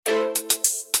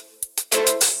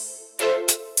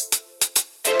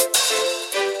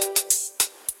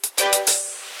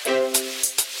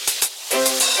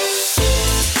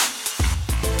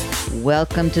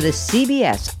Welcome to the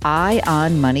CBS Eye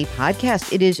on Money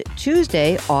podcast. It is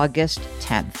Tuesday, August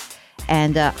 10th.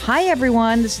 And hi,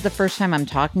 everyone. This is the first time I'm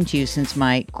talking to you since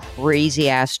my crazy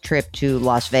ass trip to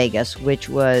Las Vegas, which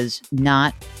was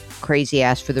not crazy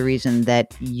ass for the reason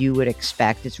that you would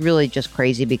expect. It's really just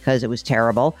crazy because it was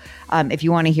terrible. If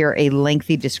you want to hear a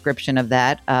lengthy description of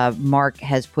that, Mark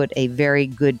has put a very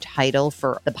good title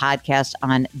for the podcast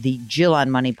on the Jill on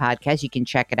Money podcast. You can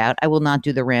check it out. I will not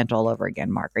do the rant all over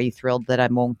again, Mark. Are you thrilled that I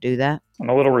won't do that? I'm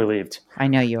a little relieved. I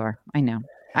know you are. I know.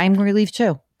 I'm relieved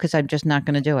too, because I'm just not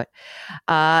going to do it.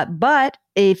 But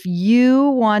if you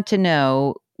want to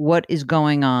know what is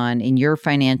going on in your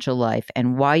financial life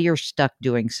and why you're stuck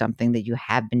doing something that you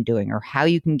have been doing, or how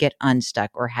you can get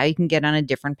unstuck, or how you can get on a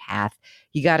different path,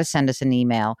 you got to send us an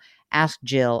email. Ask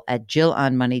Jill at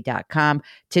jillonmoney.com.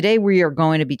 Today, we are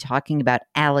going to be talking about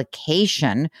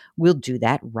allocation. We'll do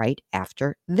that right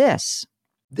after this.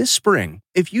 This spring,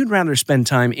 if you'd rather spend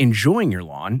time enjoying your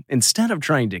lawn instead of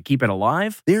trying to keep it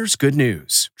alive, there's good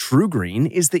news. TruGreen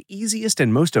is the easiest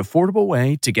and most affordable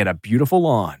way to get a beautiful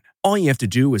lawn. All you have to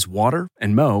do is water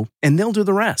and mow, and they'll do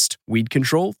the rest. Weed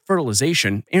control,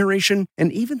 fertilization, aeration,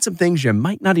 and even some things you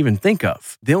might not even think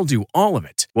of. They'll do all of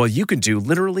it, while you can do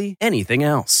literally anything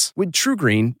else. With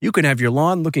TruGreen, you can have your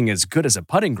lawn looking as good as a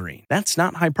putting green. That's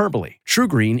not hyperbole.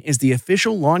 TruGreen is the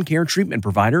official lawn care treatment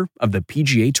provider of the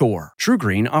PGA Tour.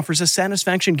 TruGreen offers a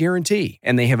satisfaction guarantee,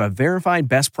 and they have a verified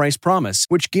best price promise,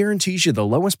 which guarantees you the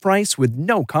lowest price with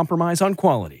no compromise on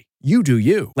quality. You do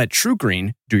you. Let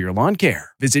TruGreen do your lawn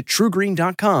care. Visit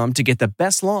TruGreen.com to get the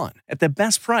best lawn at the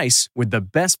best price with the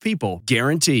best people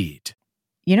guaranteed.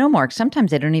 You know, Mark,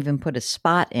 sometimes I don't even put a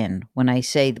spot in when I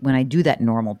do that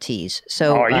normal tease.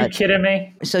 So, are you kidding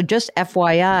me? So just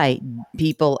FYI,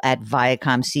 people at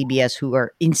Viacom CBS who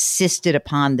are insisted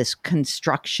upon this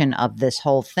construction of this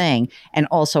whole thing and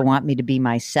also want me to be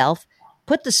myself,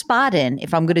 put the spot in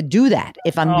if I'm going to do that.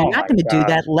 If I'm not going to do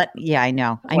that, I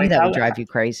know. I knew that would drive you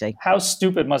crazy. How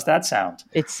stupid must that sound?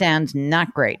 It sounds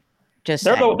not great. Just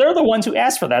they're the ones who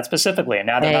asked for that specifically, and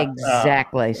now they're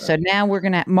exactly. So now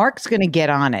Mark's going to get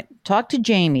on it. Talk to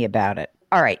Jamie about it.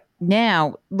 All right.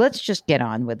 Now let's just get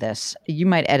on with this. You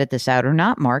might edit this out or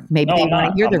not, Mark. Maybe they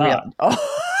want to hear the real.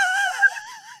 Oh.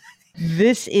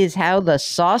 This is how the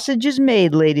sausage is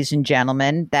made, ladies and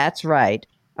gentlemen. That's right.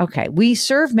 Okay. We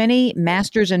serve many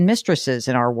masters and mistresses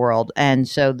in our world. And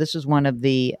so this is one of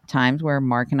the times where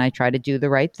Mark and I try to do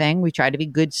the right thing. We try to be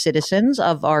good citizens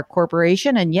of our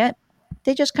corporation, and yet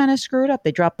they just kind of screw it up.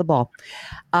 They dropped the ball.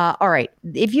 All right.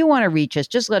 If you want to reach us,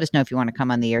 just let us know if you want to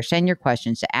come on the air. Send your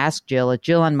questions to Ask Jill at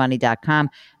jillonmoney.com.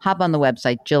 Hop on the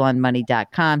website,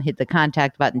 jillonmoney.com. Hit the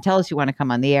contact button. Tell us you want to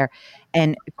come on the air.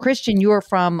 And Christian, you're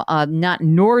from not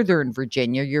Northern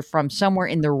Virginia. You're from somewhere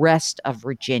in the rest of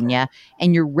Virginia,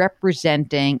 and you're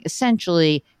representing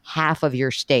essentially half of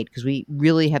your state, because we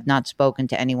really have not spoken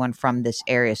to anyone from this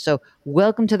area. So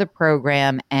welcome to the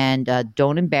program, and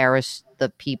don't embarrass the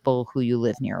people who you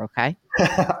live near, okay?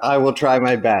 I will try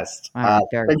my best.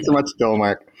 Thanks so much, Jill,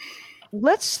 Mark.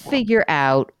 Let's figure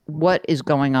out what is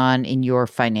going on in your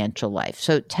financial life.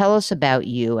 So tell us about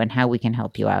you and how we can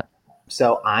help you out.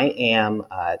 So I am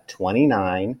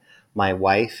 29. My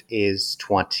wife is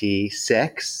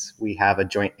 26. We have a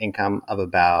joint income of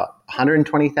about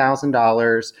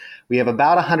 $120,000. We have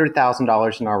about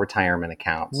 $100,000 in our retirement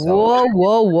account. So.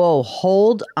 Whoa.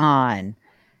 Hold on.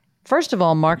 First of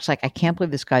all, Mark's like, I can't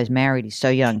believe this guy's married. He's so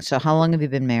young. So how long have you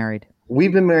been married?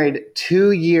 We've been married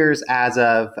 2 years as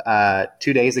of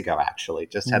 2 days ago, actually.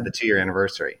 Just had the 2-year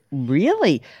anniversary.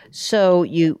 Really? So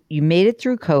you made it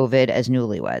through COVID as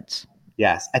newlyweds.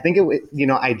 Yes. I think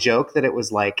I joke that it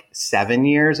was like 7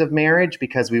 years of marriage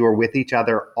because we were with each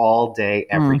other all day,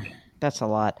 every day. That's a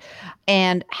lot.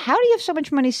 And how do you have so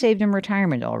much money saved in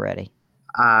retirement already?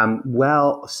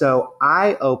 So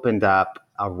I opened up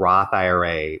a Roth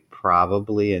IRA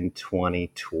probably in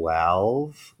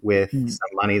 2012 with some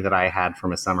money that I had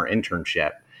from a summer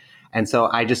internship. And so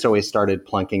I just always started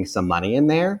plunking some money in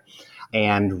there.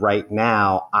 And right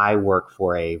now I work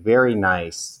for a very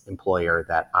nice employer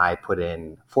that I put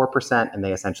in 4% and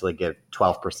they essentially give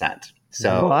 12%.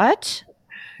 So what?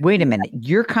 Wait a minute.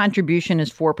 Your contribution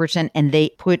is 4% and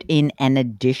they put in an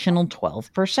additional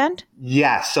 12%?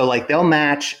 Yeah. So they'll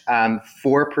match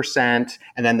 4%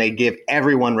 and then they give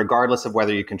everyone, regardless of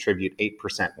whether you contribute,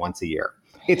 8% once a year.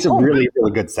 It's a really,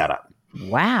 really good setup.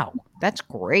 Wow. That's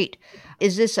great.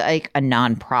 Is this like a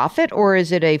nonprofit or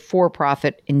is it a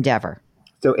for-profit endeavor?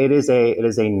 So it is a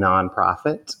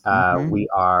nonprofit. We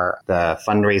are the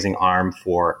fundraising arm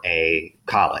for a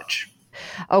college.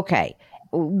 Okay.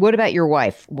 What about your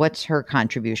wife? What's her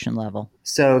contribution level?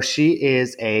 So she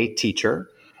is a teacher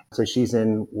So she's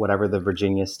in whatever the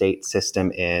Virginia state system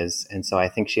is. And so I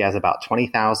think she has about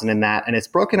 20,000 in that. And it's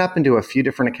broken up into a few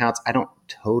different accounts. I don't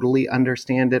totally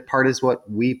understand it. Part is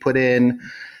what we put in.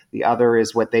 The other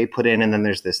is what they put in. And then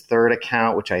there's this third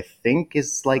account, which I think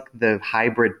is like the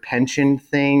hybrid pension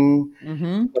thing.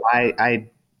 Mm-hmm. I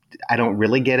don't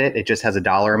really get it. It just has a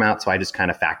dollar amount. So I just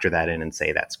kind of factor that in and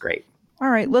say that's great. All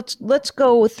right, let's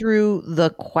go through the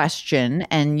question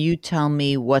and you tell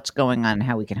me what's going on and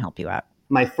how we can help you out.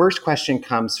 My first question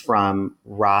comes from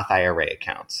Roth IRA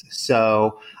accounts.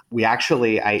 So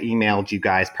I emailed you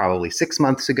guys probably 6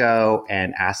 months ago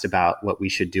and asked about what we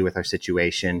should do with our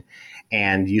situation.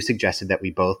 And you suggested that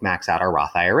we both max out our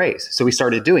Roth IRAs. So we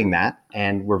started doing that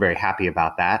and we're very happy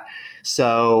about that.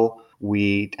 So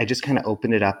I just kind of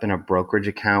opened it up in a brokerage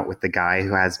account with the guy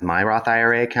who has my Roth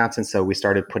IRA accounts. And so we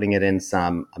started putting it in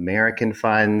some American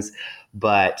funds.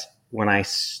 But when I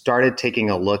started taking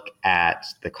a look at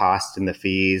the cost and the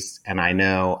fees, and I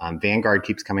know Vanguard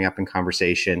keeps coming up in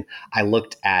conversation, I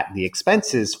looked at the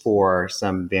expenses for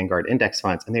some Vanguard index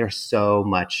funds, and they are so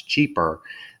much cheaper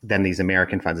than these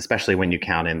American funds, especially when you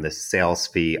count in the sales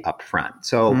fee up front.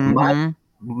 So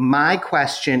my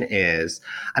question is,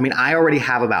 I already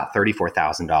have about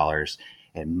 $34,000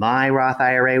 in my Roth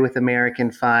IRA with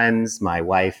American funds. My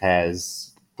wife has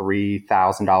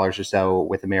 $3,000 or so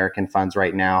with American funds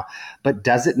right now. But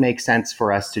does it make sense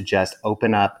for us to just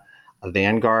open up a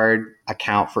Vanguard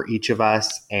account for each of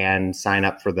us and sign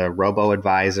up for the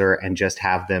robo-advisor and just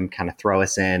have them kind of throw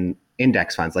us in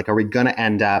index funds? Like, is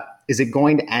it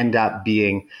going to end up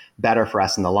being better for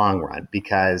us in the long run?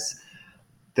 Because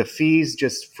the fees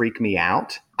just freak me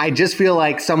out. I just feel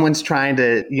like someone's trying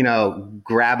to,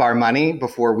 grab our money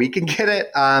before we can get it.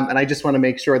 And I just want to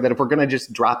make sure that if we're going to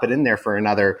just drop it in there for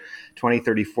another 20,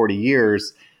 30, 40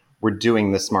 years, we're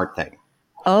doing the smart thing.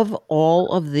 Of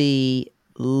all of the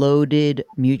loaded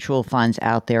mutual funds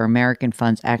out there, American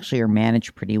funds actually are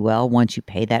managed pretty well. Once you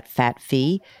pay that fat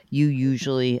fee, you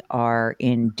usually are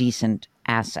in decent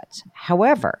assets.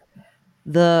 However,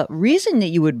 the reason that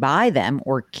you would buy them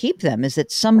or keep them is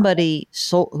that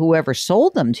whoever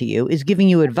sold them to you is giving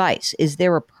you advice. Is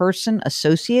there a person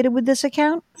associated with this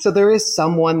account? So there is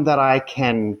someone that I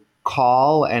can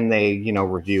call and they,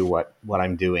 review what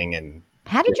I'm doing. And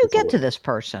how did you get to this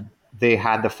person? They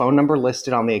had the phone number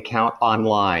listed on the account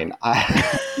online.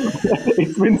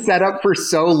 It's been set up for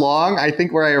so long. I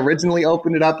think where I originally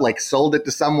opened it up, sold it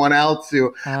to someone else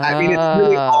it's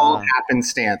really all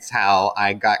happenstance how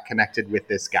I got connected with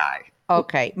this guy.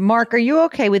 Okay. Mark, are you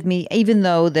okay with me, even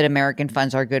though that American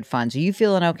funds are good funds? Are you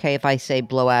feeling okay if I say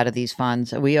blow out of these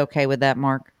funds? Are we okay with that,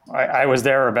 Mark? I was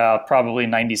there about probably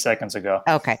 90 seconds ago.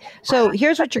 Okay. So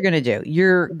here's what you're going to do.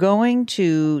 You're going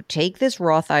to take this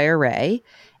Roth IRA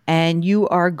and you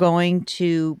are going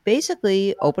to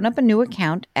basically open up a new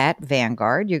account at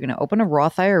Vanguard. You're going to open a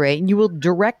Roth IRA and you will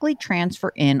directly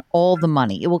transfer in all the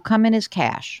money. It will come in as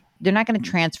cash. They're not going to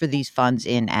transfer these funds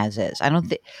in as is.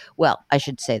 I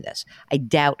should say this. I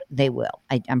doubt they will.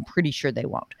 I'm pretty sure they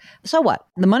won't. So what?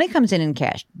 The money comes in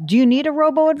cash. Do you need a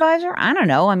robo-advisor? I don't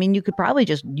know. You could probably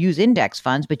just use index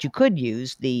funds, but you could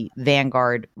use the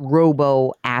Vanguard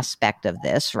robo aspect of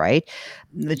this, right?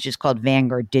 Which is called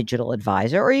Vanguard Digital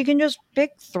Advisor. Or you can just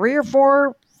pick 3 or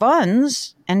 4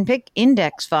 funds and pick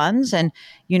index funds. And,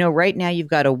 right now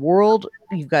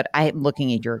I'm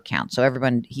looking at your account. So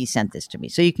everyone, he sent this to me.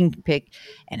 So you can pick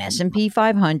an S&P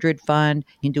 500 fund.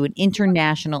 You can do an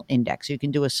international index. You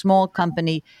can do a small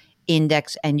company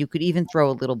index. And you could even throw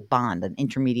a little bond, an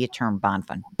intermediate term bond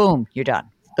fund. Boom, you're done.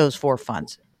 Those 4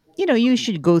 funds. You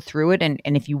should go through it. And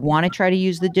if you want to try to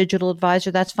use the digital advisor,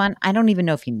 that's fine. I don't even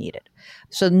know if you need it.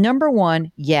 So number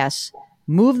 1, yes,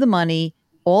 move the money,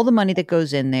 all the money that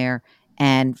goes in there.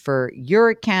 And for your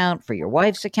account, for your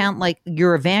wife's account,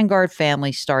 you're a Vanguard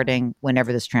family starting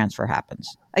whenever this transfer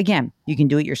happens. Again, you can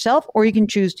do it yourself or you can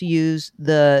choose to use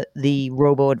the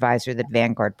robo-advisor that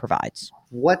Vanguard provides.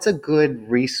 What's a good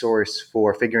resource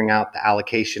for figuring out the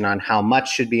allocation on how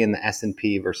much should be in the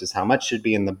S&P versus how much should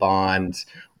be in the bonds?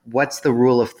 What's the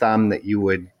rule of thumb that you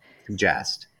would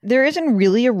suggest? There isn't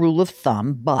really a rule of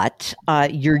thumb, but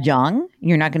you're young.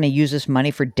 You're not going to use this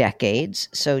money for decades.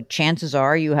 So chances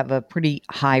are you have a pretty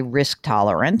high risk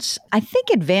tolerance. I think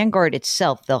at Vanguard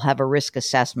itself, they'll have a risk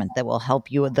assessment that will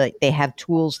help you. They have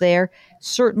tools there.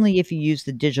 Certainly, if you use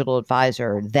the digital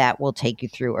advisor, that will take you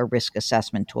through a risk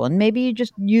assessment tool. And maybe you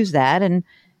just use that and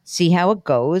see how it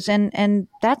goes. And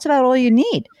that's about all you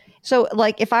need. So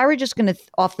if I were just going to,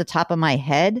 off the top of my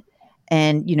head,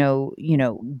 and,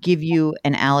 give you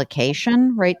an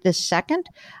allocation right this second,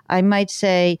 I might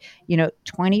say,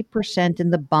 20% in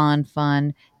the bond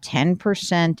fund,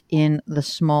 10% in the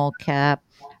small cap,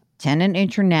 10 in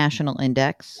international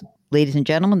index. Ladies and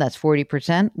gentlemen, that's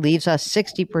 40%. Leaves us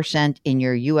 60% in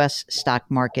your U.S. stock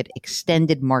market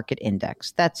extended market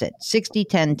index. That's it. 60,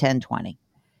 10, 10, 20.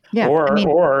 Yeah.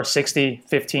 Or 60,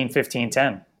 15, 15,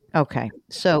 10. Okay.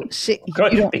 So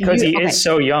because he is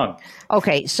so young.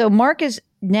 Okay. So Mark is,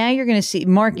 now you're going to see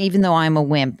Mark, even though I'm a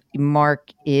wimp,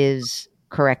 Mark is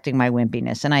correcting my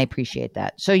wimpiness. And I appreciate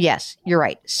that. So yes, you're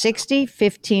right. 60,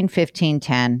 15, 15,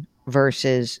 10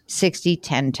 versus 60,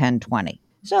 10, 10, 20.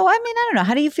 So, I mean, I don't know.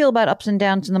 How do you feel about ups and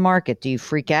downs in the market? Do you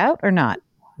freak out or not?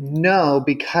 No,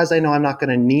 because I know I'm not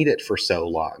going to need it for so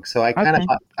long. So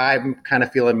I'm kind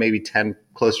of feeling maybe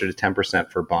closer to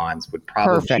 10% for bonds would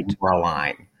probably be more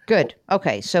aligned. Good.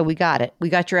 Okay. So we got it. We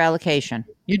got your allocation.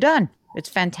 You're done. It's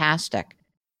fantastic.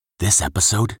 This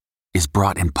episode is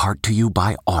brought in part to you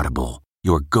by Audible,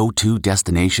 your go-to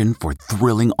destination for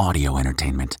thrilling audio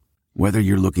entertainment. Whether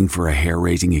you're looking for a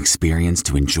hair-raising experience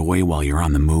to enjoy while you're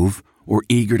on the move, or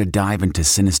eager to dive into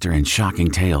sinister and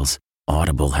shocking tales,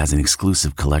 Audible has an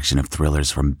exclusive collection of thrillers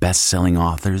from best-selling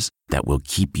authors that will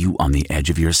keep you on the edge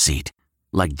of your seat.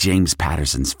 Like James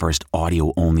Patterson's first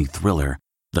audio-only thriller,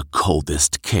 The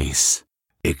Coldest Case.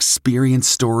 Experience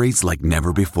stories like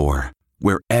never before,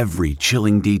 where every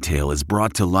chilling detail is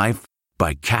brought to life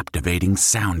by captivating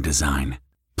sound design.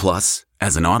 Plus,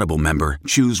 as an Audible member,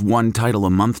 choose one title a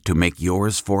month to make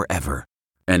yours forever.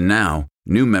 And now,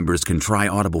 new members can try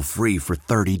Audible free for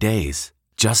 30 days.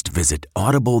 Just visit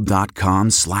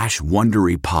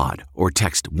audible.com/WonderyPod or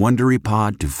text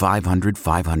WonderyPod to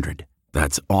 500-500.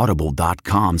 That's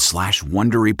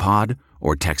audible.com/WonderyPod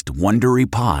or text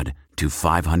WonderyPod to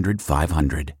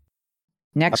 500-500.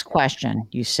 Next question.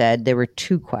 You said there were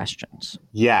 2 questions.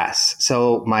 Yes.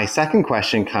 So my second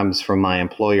question comes from my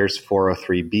employer's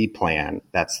 403B plan.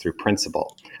 That's through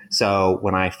Principal. So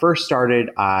when I first started,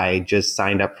 I just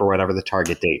signed up for whatever the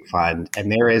target date fund.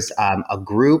 And there is a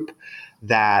group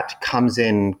that comes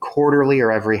in quarterly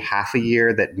or every half a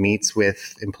year that meets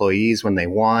with employees when they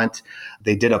want.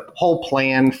 They did a whole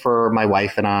plan for my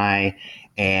wife and I,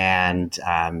 and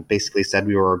basically said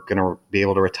we were going to be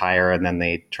able to retire. And then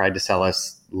they tried to sell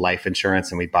us life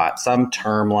insurance, and we bought some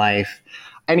term life.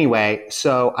 Anyway,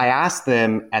 so I asked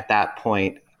them at that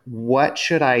point, what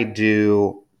should I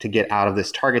do to get out of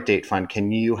this target date fund?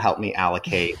 Can you help me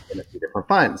allocate in a few different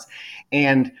funds?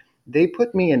 And they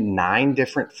put me in 9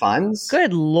 different funds.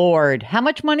 Good Lord. How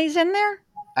much money's in there?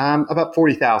 About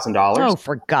 $40,000. Oh,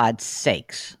 for God's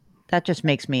sakes. That just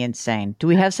makes me insane. Do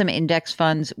we have some index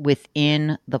funds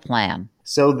within the plan?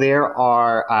 So there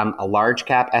are a large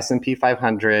cap S&P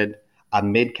 500, a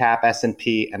mid cap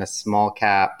S&P, and a small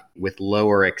cap with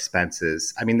lower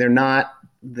expenses. I mean, they're not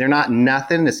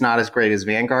nothing. It's not as great as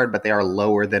Vanguard, but they are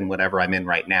lower than whatever I'm in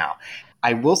right now.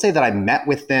 I will say that I met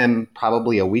with them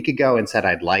probably a week ago and said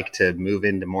I'd like to move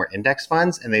into more index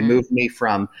funds, and they moved me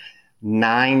from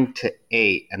 9 to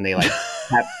 8, and they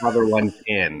kept other ones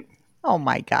in. Oh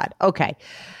my God. Okay.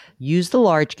 Use the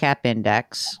large cap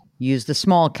index, use the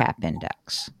small cap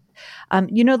index.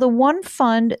 The one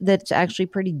fund that's actually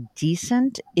pretty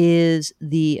decent is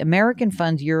the American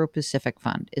Funds Euro-Pacific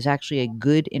Fund is actually a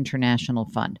good international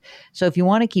fund. So if you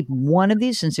want to keep one of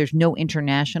these, since there's no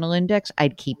international index,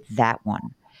 I'd keep that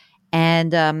one.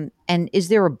 And is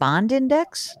there a bond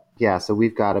index? Yeah, so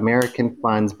we've got American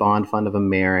Funds, Bond Fund of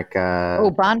America.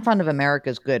 Oh, Bond Fund of America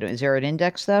is good. Is there an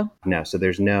index, though? No, so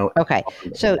there's no. Okay,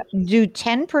 so do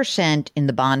 10% in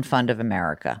the Bond Fund of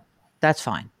America. That's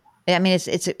fine. I mean,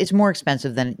 it's more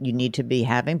expensive than you need to be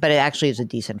having, but it actually is a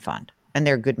decent fund, and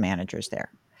there are good managers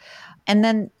there. And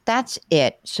then that's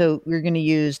it. So we're going to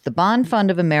use the Bond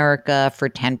Fund of America for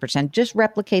 10%. Just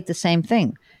replicate the same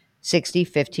thing, 60,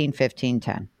 15, 15,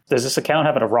 10. Does this account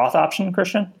have a Roth option,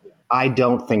 Christian? I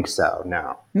don't think so,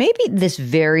 no. Maybe this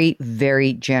very,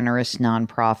 very generous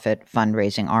nonprofit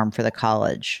fundraising arm for the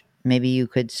college, maybe you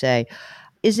could say,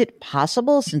 is it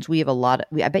possible, since we have I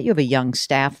bet you have a young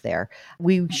staff there,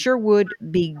 we sure would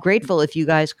be grateful if you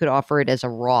guys could offer it as a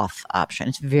Roth option.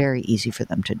 It's very easy for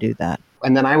them to do that.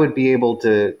 And then I would be able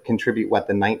to contribute,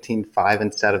 the 19.5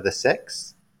 instead of the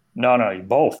 6? No,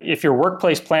 both. If your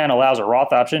workplace plan allows a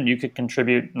Roth option, you could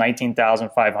contribute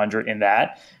 $19,500 in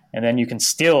that. And then you can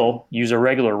still use a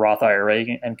regular Roth IRA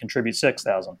and contribute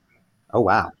 $6,000. Oh,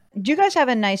 wow. Do you guys have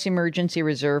a nice emergency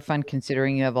reserve fund,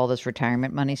 considering you have all this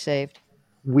retirement money saved?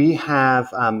 We have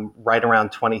right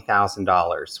around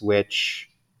 $20,000, which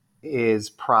is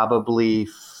probably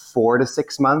 4 to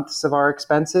 6 months of our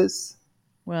expenses.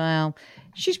 Well,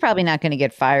 she's probably not going to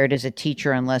get fired as a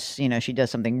teacher unless, she does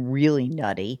something really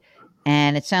nutty.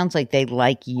 And it sounds like they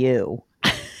like you.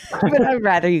 But I'd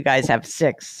rather you guys have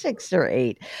six or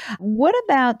eight. What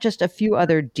about just a few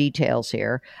other details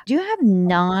here? Do you have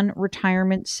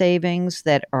non-retirement savings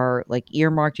that are like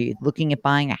earmarked? Are you looking at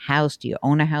buying a house? Do you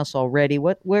own a house already?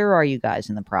 Where are you guys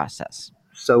in the process?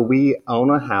 So we own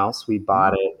a house. We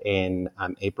bought it in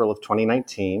April of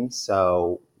 2019.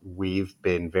 So we've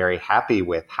been very happy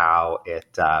with how it,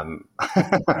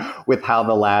 with how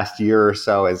the last year or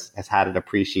so has had it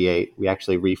appreciate. We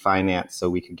actually refinanced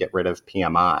so we could get rid of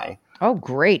PMI. Oh,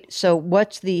 great. So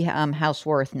what's the house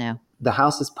worth now? The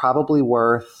house is probably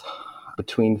worth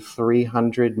between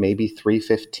 300, maybe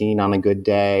 315 on a good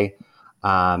day.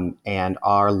 And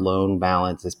our loan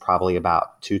balance is probably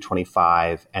about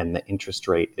 225 and the interest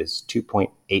rate is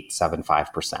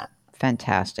 2.875%.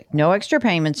 Fantastic. No extra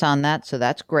payments on that, so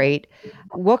that's great.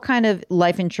 What kind of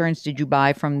life insurance did you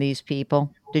buy from these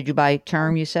people? Did you buy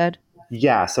term, you said?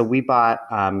 Yeah, so we bought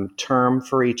term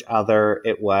for each other.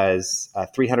 It was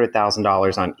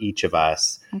 $300,000 on each of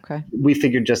us. Okay. We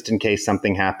figured just in case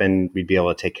something happened, we'd be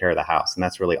able to take care of the house, and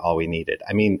that's really all we needed.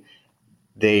 I mean,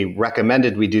 they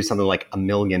recommended we do something like $1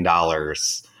 million,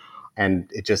 and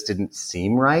it just didn't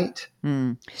seem right.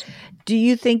 Do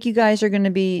you think you guys are going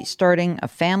to be starting a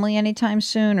family anytime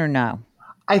soon or no?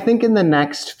 I think in the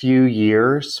next few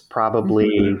years,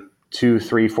 probably 2,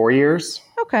 3, 4 years.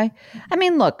 Okay. I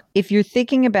mean, look, if you're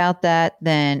thinking about that,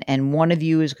 then, and one of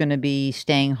you is going to be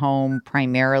staying home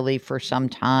primarily for some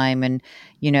time, and,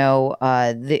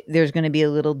 there's going to be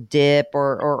a little dip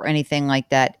or anything like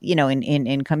that, in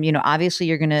income, obviously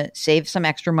you're going to save some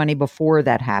extra money before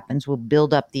that happens. We'll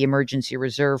build up the emergency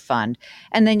reserve fund,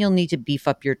 and then you'll need to beef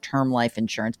up your term life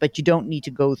insurance, but you don't need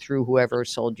to go through whoever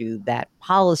sold you that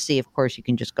policy. Of course, you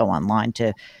can just go online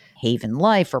to Haven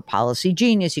Life or Policy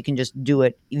Genius. You can just do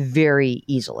it very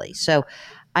easily. So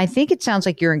I think it sounds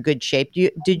like you're in good shape.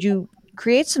 Did you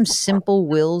create some simple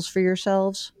wills for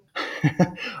yourselves?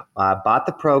 Bought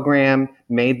the program,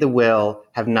 made the will,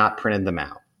 have not printed them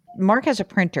out. Mark has a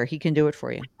printer. He can do it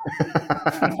for you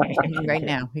right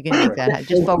now. He can make that.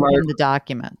 Just forward him the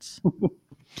documents.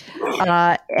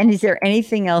 And is there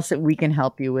anything else that we can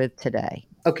help you with today?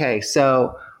 Okay,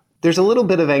 so there's a little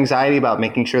bit of anxiety about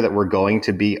making sure that we're going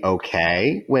to be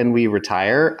okay when we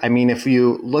retire. I mean, if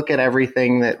you look at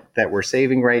everything that we're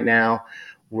saving right now,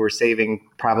 we're saving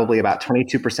probably about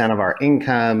 22% of our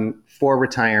income for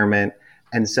retirement.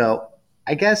 And so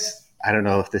I guess, I don't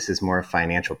know if this is more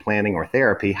financial planning or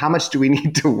therapy. How much do we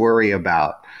need to worry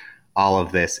about all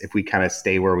of this if we kind of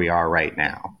stay where we are right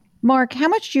now? Mark, how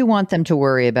much do you want them to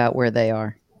worry about where they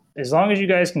are? As long as you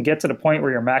guys can get to the point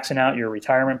where you're maxing out your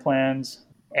retirement plans,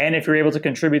 and if you're able to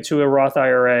contribute to a Roth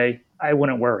IRA, I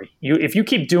wouldn't worry. If you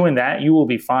keep doing that, you will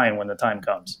be fine when the time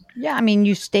comes. Yeah, I mean,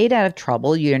 you stayed out of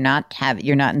trouble. You're not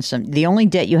in some. The only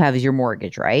debt you have is your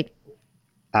mortgage, right?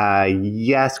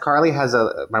 Yes,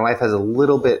 my wife has a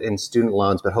little bit in student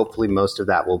loans, but hopefully most of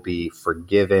that will be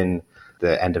forgiven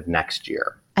the end of next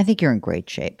year. I think you're in great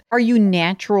shape. Are you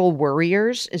natural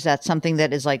worriers? Is that something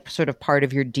that is like sort of part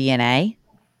of your DNA?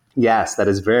 Yes, that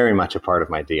is very much a part of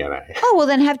my DNA. Oh, well,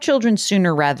 then have children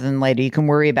sooner rather than later. You can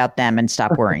worry about them and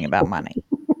stop worrying about money.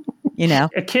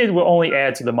 A kid will only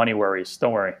add to the money worries.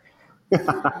 Don't worry.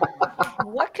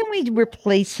 What can we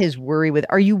replace his worry with?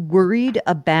 Are you worried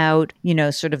about,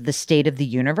 sort of the state of the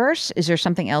universe? Is there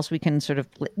something else we can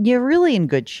you're really in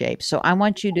good shape. So I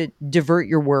want you to divert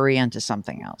your worry onto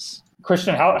something else.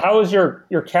 Christian, how is your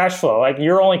cash flow? Like,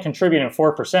 you're only contributing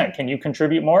 4%. Can you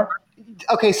contribute more?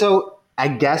 Okay, so I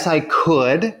guess I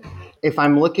could. If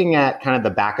I'm looking at kind of the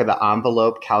back of the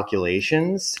envelope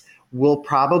calculations, we'll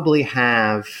probably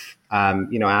have,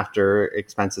 after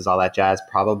expenses, all that jazz,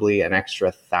 probably an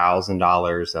extra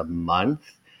 $1,000 a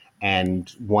month.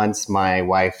 And once my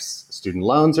wife's student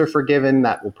loans are forgiven,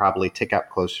 that will probably tick up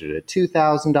closer to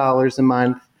 $2,000 a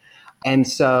month. And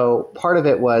so part of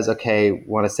it was, okay,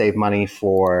 want to save money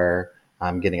for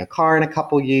getting a car in a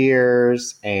couple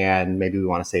years, and maybe we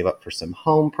want to save up for some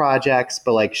home projects.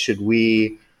 But should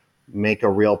we make a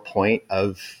real point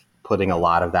of putting a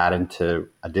lot of that into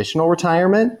additional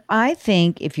retirement? I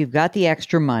think if you've got the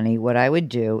extra money, what I would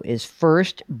do is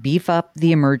first beef up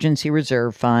the emergency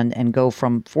reserve fund and go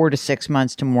from 4 to 6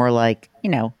 months to more like,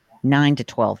 9 to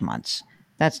 12 months.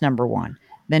 That's number one.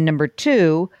 Then number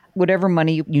two, whatever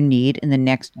money you need in the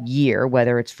next year,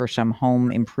 whether it's for some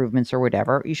home improvements or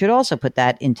whatever, you should also put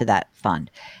that into that fund.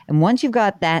 And once you've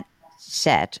got that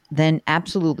set, then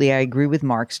absolutely, I agree with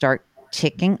Mark, start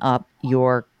ticking up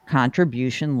your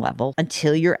contribution level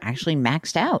until you're actually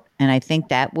maxed out. And I think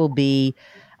that will be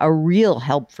a real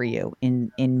help for you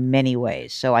in many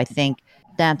ways. So I think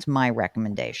that's my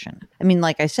recommendation. I mean,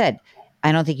 like I said,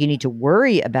 I don't think you need to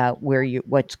worry about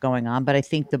what's going on, but I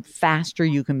think the faster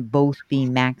you can both be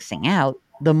maxing out,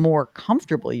 the more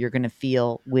comfortable you're going to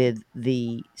feel with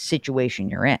the situation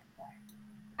you're in.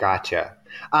 Gotcha.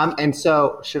 And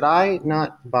so should I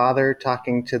not bother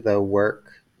talking to the work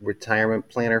retirement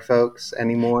planner folks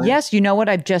anymore? Yes. You know what?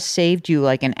 I've just saved you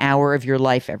like an hour of your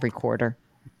life every quarter.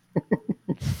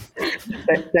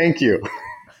 Thank you.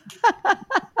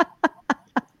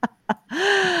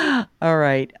 All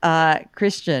right.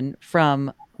 Christian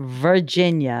from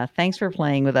Virginia, thanks for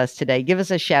playing with us today. Give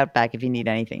us a shout back if you need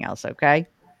anything else, okay?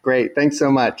 Great. Thanks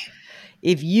so much.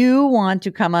 If you want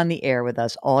to come on the air with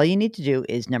us, all you need to do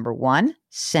is, number one,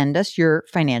 send us your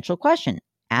financial question.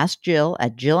 Ask Jill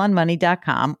at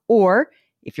jillonmoney.com, or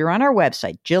if you're on our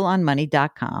website,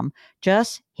 jillonmoney.com,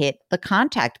 just hit the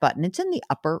contact button. It's in the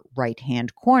upper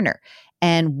right-hand corner.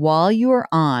 And while you are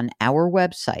on our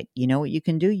website, you know what you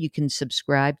can do? You can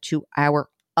subscribe to our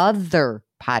other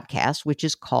podcast, which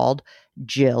is called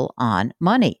Jill on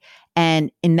Money.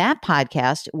 And in that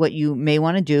podcast, what you may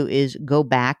want to do is go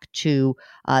back to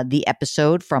the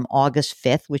episode from August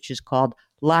 5th, which is called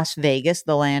Las Vegas,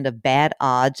 the land of bad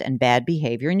odds and bad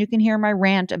behavior. And you can hear my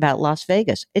rant about Las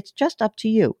Vegas. It's just up to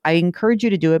you. I encourage you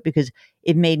to do it because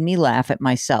it made me laugh at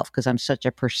myself because I'm such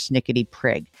a persnickety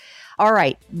prig. All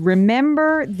right.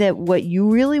 Remember that what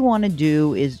you really want to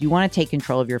do is you want to take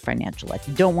control of your financial life.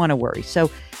 You don't want to worry.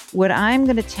 So what I'm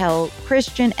going to tell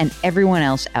Christian and everyone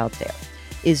else out there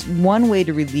is one way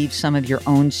to relieve some of your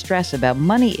own stress about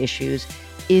money issues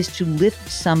is to lift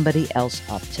somebody else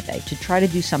up today, to try to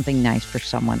do something nice for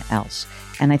someone else.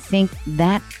 And I think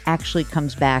that actually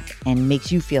comes back and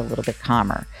makes you feel a little bit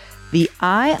calmer. The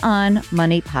Eye on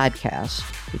Money podcast,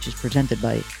 which is presented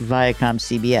by Viacom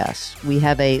CBS, we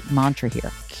have a mantra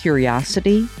here: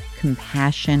 curiosity,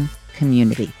 compassion,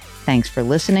 community. Thanks for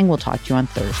listening. We'll talk to you on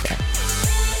Thursday.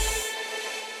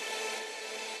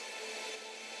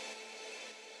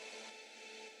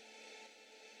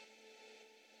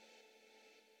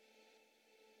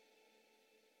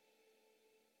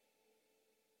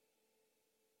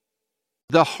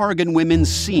 The Hargan women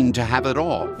seemed to have it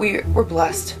all. We were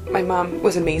blessed. My mom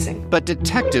was amazing. But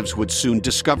detectives would soon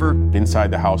discover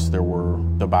inside the house there were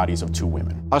the bodies of two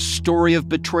women. A story of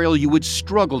betrayal you would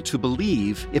struggle to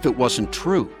believe if it wasn't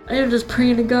true. I am just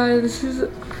praying to God, this is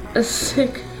a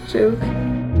sick joke.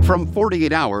 From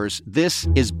 48 Hours, this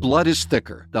is Blood is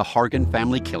Thicker, The Hargan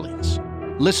Family Killings.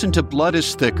 Listen to Blood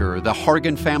is Thicker, The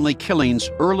Hargan Family Killings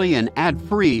early and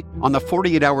ad-free on the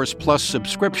 48 Hours Plus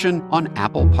subscription on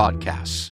Apple Podcasts.